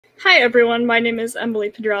Hi everyone, my name is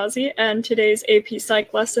Emily Pedrazi, and today's AP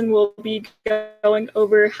Psych lesson will be going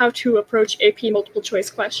over how to approach AP multiple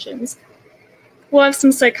choice questions. We'll have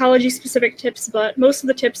some psychology-specific tips, but most of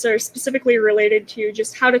the tips are specifically related to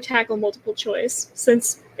just how to tackle multiple choice,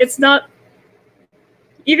 since it's not,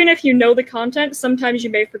 even if you know the content, sometimes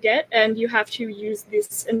you may forget, and you have to use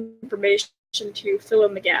this information to fill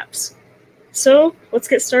in the gaps. So let's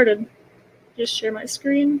get started. Just share my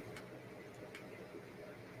screen.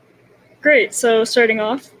 Great, so starting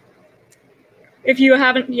off, if you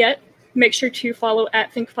haven't yet, make sure to follow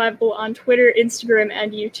at Fiveable on Twitter, Instagram,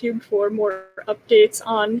 and YouTube for more updates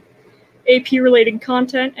on AP-related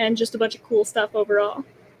content and just a bunch of cool stuff overall.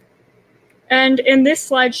 And in this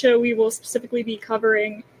slideshow, we will specifically be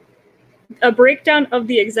covering a breakdown of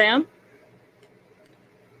the exam,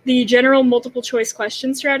 the general multiple choice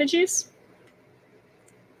question strategies,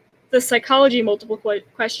 the psychology multiple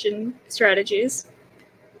question strategies,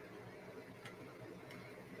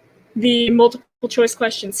 the multiple choice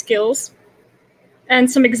question skills, and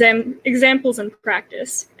some examples in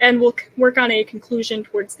practice, and we'll work on a conclusion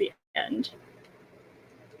towards the end.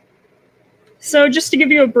 So just to give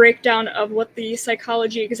you a breakdown of what the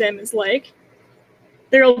psychology exam is like,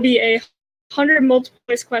 there will be 100 multiple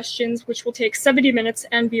choice questions, which will take 70 minutes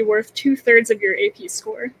and be worth 2/3 of your AP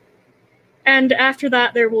score. And after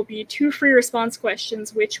that, there will be 2 free response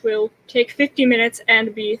questions, which will take 50 minutes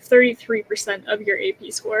and be 33% of your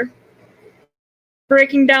AP score.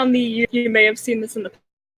 Breaking down you may have seen this in the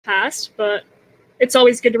past, but it's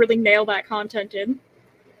always good to really nail that content in.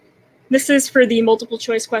 This is for the multiple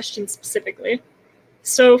choice questions specifically.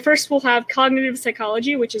 So first we'll have cognitive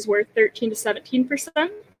psychology, which is worth 13 to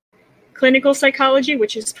 17%, clinical psychology,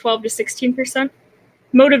 which is 12 to 16%,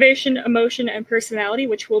 motivation, emotion, and personality,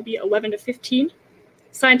 which will be 11 to 15,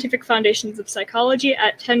 scientific foundations of psychology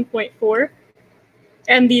at 10.4,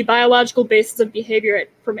 and the biological basis of behavior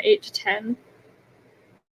from 8 to 10.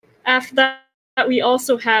 After that, we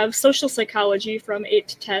also have social psychology from 8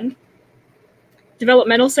 to 10,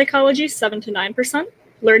 developmental psychology 7 to 9%,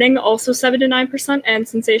 learning also 7 to 9%, and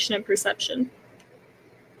sensation and perception.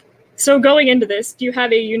 So going into this, do you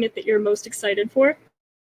have a unit that you're most excited for?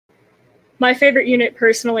 My favorite unit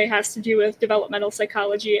personally has to do with developmental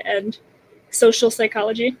psychology and social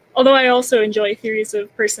psychology, although I also enjoy theories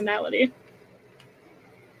of personality.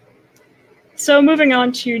 So moving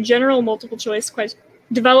on to general multiple choice questions.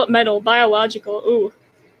 Developmental, biological, ooh.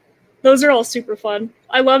 Those are all super fun.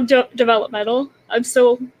 I love developmental. I'm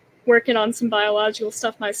still working on some biological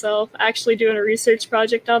stuff myself, actually doing a research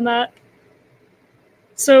project on that.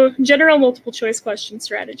 So, general multiple choice question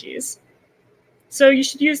strategies. So you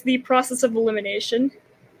should use the process of elimination.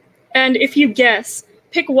 And if you guess,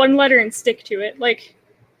 pick one letter and stick to it. Like,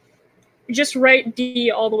 just write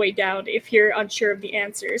D all the way down if you're unsure of the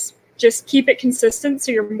answers. Just keep it consistent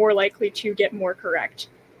so you're more likely to get more correct.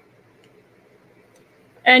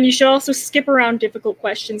 And you should also skip around difficult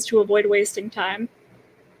questions to avoid wasting time.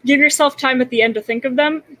 Give yourself time at the end to think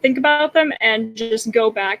about them, and just go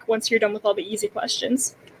back once you're done with all the easy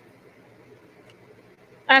questions.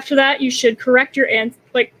 After that, you should correct your answer.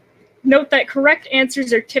 Note that correct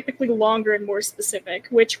answers are typically longer and more specific,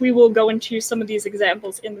 which we will go into some of these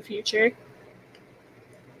examples in the future.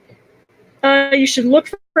 You should look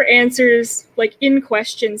for answers in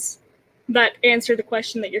questions that answer the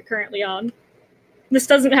question that you're currently on. This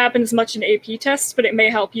doesn't happen as much in AP tests, but it may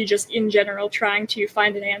help you just in general trying to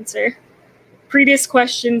find an answer. Previous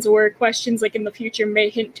questions or questions in the future may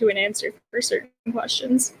hint to an answer for certain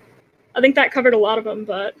questions. I think that covered a lot of them,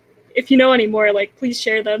 but if you know any more, please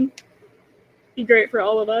share them. It'd be great for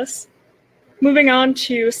all of us. Moving on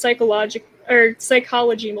to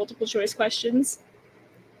psychology multiple choice questions.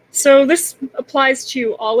 So this applies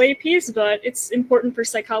to all APs, but it's important for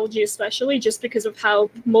psychology especially just because of how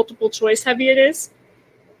multiple choice heavy it is.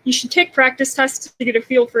 You should take practice tests to get a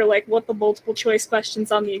feel for what the multiple choice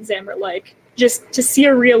questions on the exam are like, just to see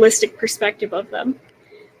a realistic perspective of them.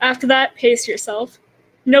 After that, pace yourself.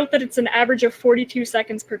 Note that it's an average of 42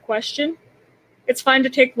 seconds per question. It's fine to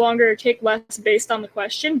take longer or take less based on the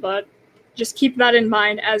question, but just keep that in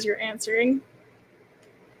mind as you're answering.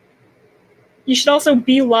 You should also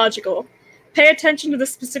be logical. Pay attention to the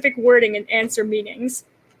specific wording and answer meanings.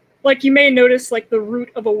 You may notice the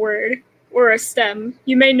root of a word or a stem.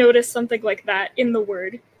 You may notice something like that in the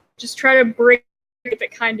word. Just try to break if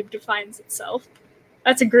it kind of defines itself.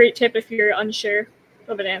 That's a great tip if you're unsure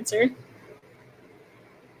of an answer.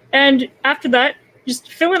 And after that,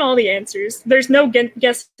 just fill in all the answers. There's no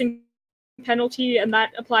guessing penalty, and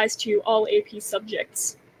that applies to all AP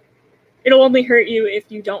subjects. It'll only hurt you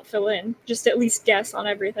if you don't fill in. Just at least guess on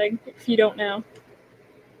everything if you don't know.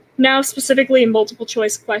 Now specifically multiple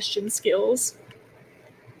choice question skills.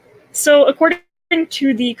 So according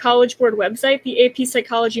to the College Board website, the AP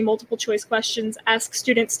Psychology multiple choice questions ask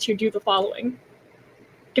students to do the following: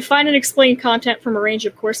 define and explain content from a range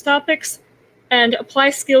of course topics, and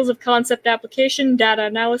apply skills of concept application, data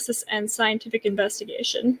analysis, and scientific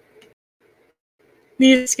investigation.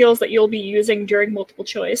 These are skills that you'll be using during multiple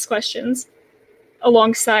choice questions,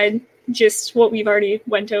 alongside just what we've already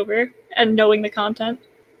went over and knowing the content.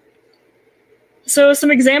 So some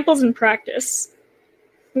examples in practice.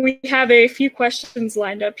 We have a few questions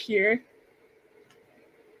lined up here.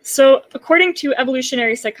 So according to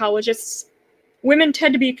evolutionary psychologists, women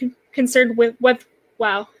tend to be concerned with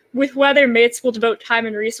whether mates will devote time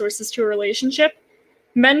and resources to a relationship.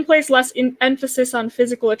 Men place less emphasis on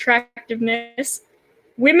physical attractiveness.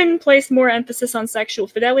 Women place more emphasis on sexual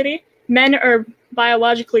fidelity. Men are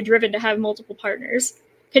biologically driven to have multiple partners.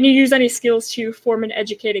 Can you use any skills to form an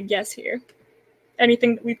educated guess here?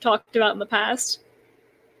 Anything that we've talked about in the past?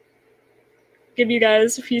 Give you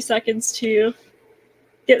guys a few seconds to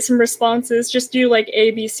get some responses. Just do like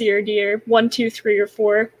A, B, C, or D, or 1, 2, 3, or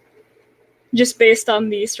 4, just based on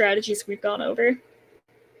the strategies we've gone over.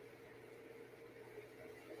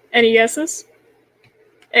 Any guesses?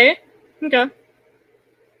 A? Okay.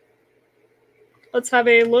 Let's have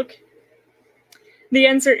a look. The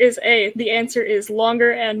answer is A. The answer is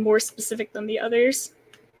longer and more specific than the others.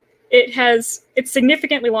 It's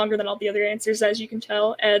significantly longer than all the other answers, as you can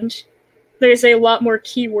tell, and there's a lot more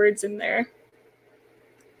keywords in there.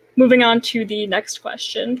 Moving on to the next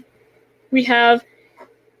question. We have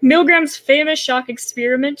Milgram's famous shock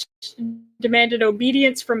experiment demanded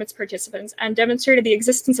obedience from its participants and demonstrated the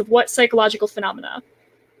existence of what psychological phenomena?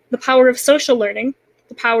 The power of social learning,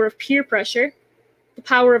 the power of peer pressure, the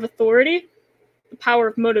power of authority, the power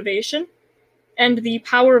of motivation, and the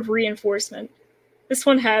power of reinforcement. This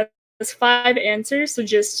one has 5 answers, so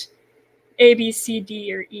just A, B, C,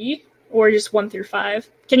 D, or E, or just 1 through 5.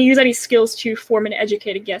 Can you use any skills to form an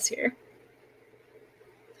educated guess here?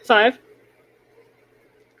 5?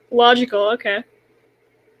 Logical, okay.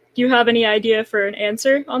 Do you have any idea for an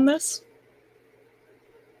answer on this?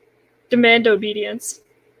 Demand obedience.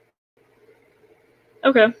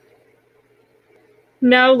 Okay.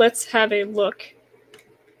 Now let's have a look.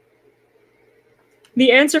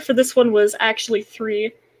 The answer for this one was actually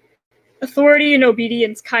 3. Authority and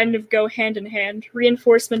obedience kind of go hand in hand.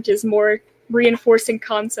 Reinforcement is more reinforcing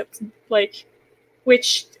concepts, which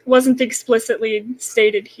wasn't explicitly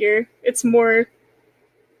stated here. It's more,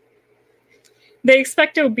 they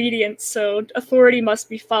expect obedience, so authority must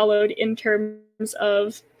be followed in terms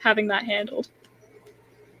of having that handled.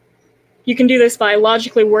 You can do this by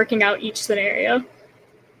logically working out each scenario.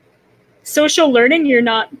 Social learning, you're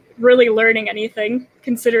not really learning anything,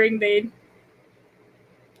 considering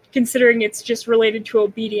it's just related to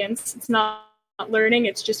obedience. It's not learning,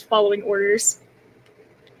 it's just following orders.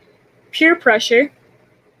 Peer pressure,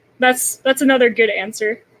 that's another good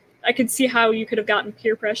answer. I could see how you could have gotten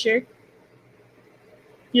peer pressure.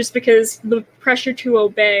 Just because the pressure to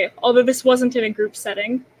obey, although this wasn't in a group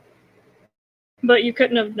setting, but you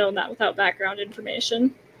couldn't have known that without background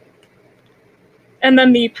information. And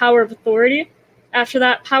then the power of authority. After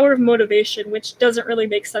that, power of motivation, which doesn't really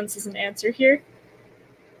make sense as an answer here.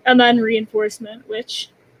 And then reinforcement, which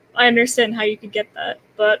I understand how you could get that,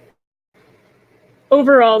 but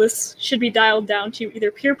overall, this should be dialed down to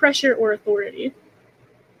either peer pressure or authority.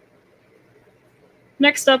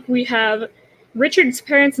 Next up, we have Richard's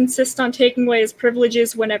parents insist on taking away his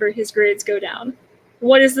privileges whenever his grades go down.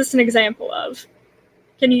 What is this an example of?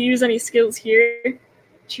 Can you use any skills here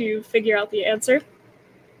to figure out the answer?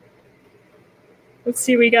 Let's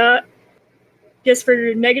see, we got guess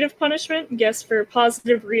for negative punishment, guess for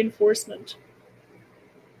positive reinforcement.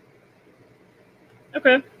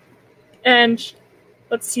 Okay. And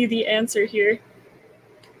let's see the answer here.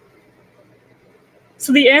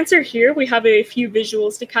 So the answer here, we have a few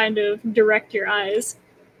visuals to kind of direct your eyes.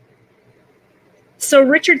 So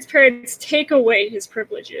Richard's parents take away his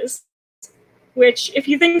privileges, which if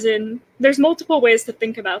you think there's multiple ways to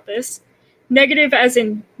think about this. Negative as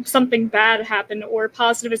in something bad happened, or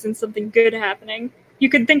positive as in something good happening. You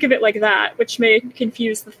could think of it like that, which may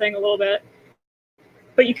confuse the thing a little bit.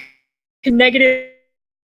 But you can negative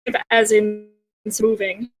as in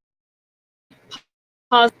moving,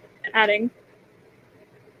 positive adding.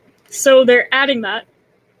 So they're adding that,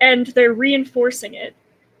 and they're reinforcing it.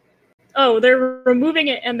 Oh, they're removing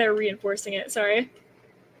it and they're reinforcing it, sorry.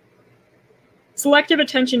 Selective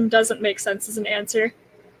attention doesn't make sense as an answer.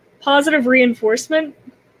 Positive reinforcement,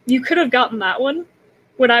 you could have gotten that one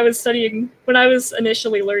when I was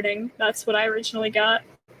initially learning. That's what I originally got.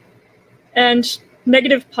 and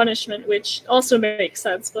negative punishment, which also makes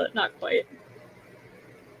sense, but not quite.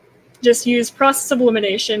 Just use process of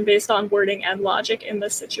elimination based on wording and logic in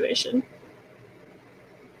this situation.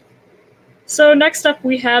 So next up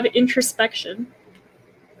we have introspection.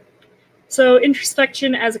 So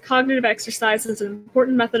introspection as a cognitive exercise is an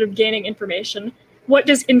important method of gaining information. What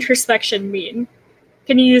does introspection mean?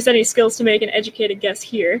 Can you use any skills to make an educated guess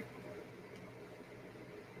here?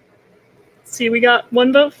 See, we got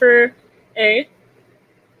 1 vote for A.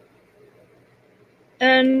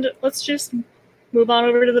 And let's just move on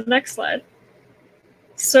over to the next slide.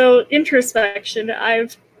 So introspection,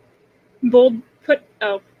 I've hang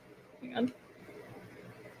on.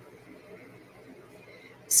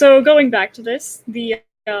 So going back to this, the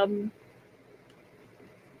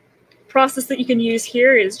process that you can use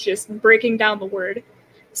here is just breaking down the word.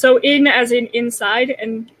 So in as in inside,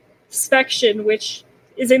 and spection, which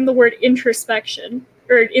is in the word introspection,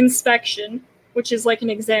 or inspection, which is like an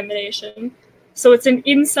examination. So it's an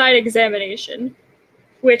inside examination,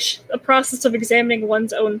 which a process of examining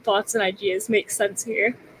one's own thoughts and ideas makes sense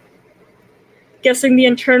here. Guessing the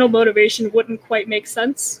internal motivation wouldn't quite make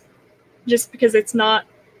sense, just because it's not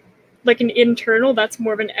like an internal, that's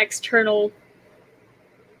more of an external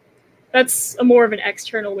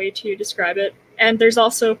way to describe it. And there's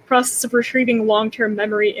also a process of retrieving long-term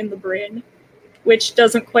memory in the brain, which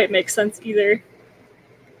doesn't quite make sense either.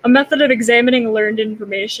 A method of examining learned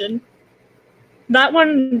information. That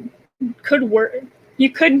one could work. You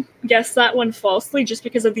could guess that one falsely just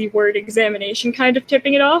because of the word examination kind of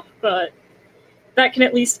tipping it off, but that can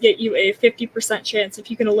at least get you a 50% chance if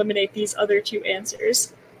you can eliminate these other two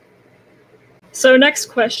answers. So next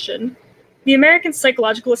question. The American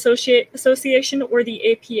Psychological Association, or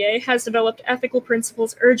the APA, has developed ethical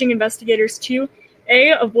principles urging investigators to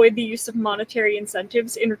A, avoid the use of monetary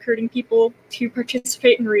incentives in recruiting people to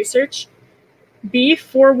participate in research, B,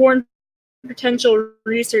 forewarn potential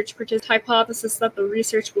research hypothesis that the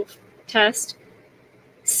research will test,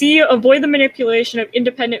 C, avoid the manipulation of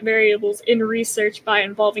independent variables in research by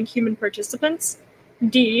involving human participants,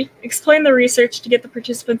 D, explain the research to get the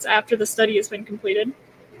participants after the study has been completed,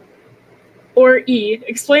 or E,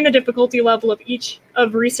 explain the difficulty level of each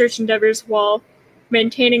of research endeavors while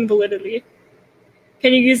maintaining validity.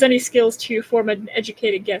 Can you use any skills to form an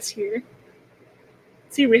educated guess here?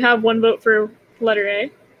 See, we have 1 vote for letter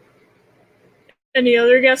A. Any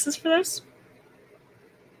other guesses for this?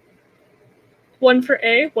 1 for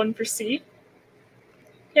A, 1 for C.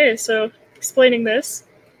 Okay, so explaining this,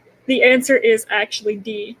 the answer is actually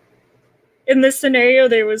D. In this scenario,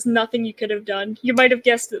 there was nothing you could have done. You might have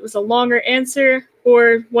guessed it was a longer answer,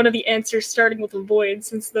 or one of the answers starting with avoid,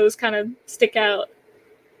 since those kind of stick out.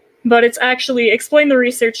 But it's actually explain the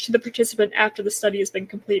research to the participant after the study has been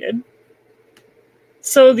completed.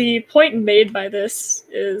 So the point made by this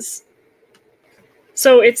is,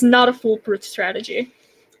 so it's not a foolproof strategy.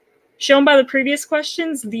 Shown by the previous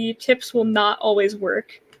questions, the tips will not always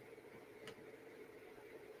work.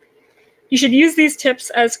 You should use these tips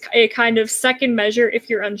as a kind of second measure if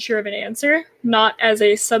you're unsure of an answer, not as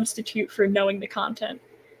a substitute for knowing the content.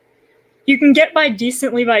 You can get by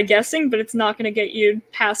decently by guessing, but it's not going to get you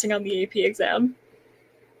passing on the AP exam.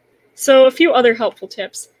 So a few other helpful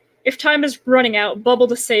tips. If time is running out, bubble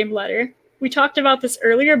the same letter. We talked about this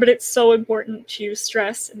earlier, but it's so important to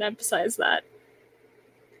stress and emphasize that.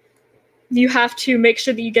 You have to make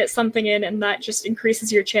sure that you get something in, and that just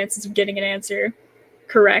increases your chances of getting an answer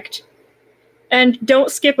correct. And don't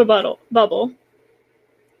skip a bubble.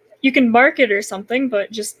 You can mark it or something, but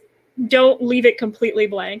just don't leave it completely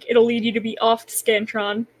blank. It'll lead you to be off the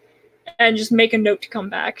Scantron, and just make a note to come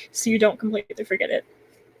back so you don't completely forget it.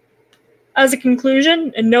 As a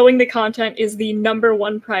conclusion, knowing the content is the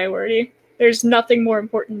 #1 priority. There's nothing more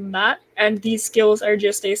important than that, and these skills are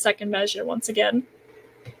just a second measure once again.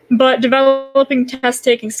 But developing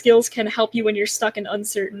test-taking skills can help you when you're stuck and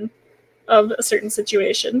uncertain of a certain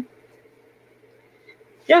situation.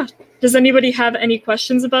 Yeah, does anybody have any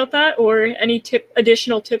questions about that, or any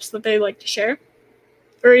additional tips that they'd like to share?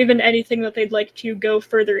 Or even anything that they'd like to go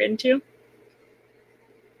further into?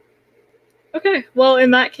 Okay, well,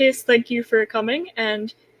 in that case, thank you for coming,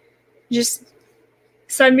 and just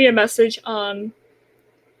send me a message on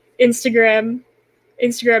Instagram.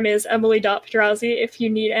 Instagram is emily.pedrazi. If you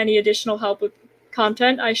need any additional help with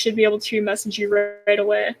content, I should be able to message you right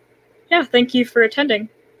away. Yeah, thank you for attending.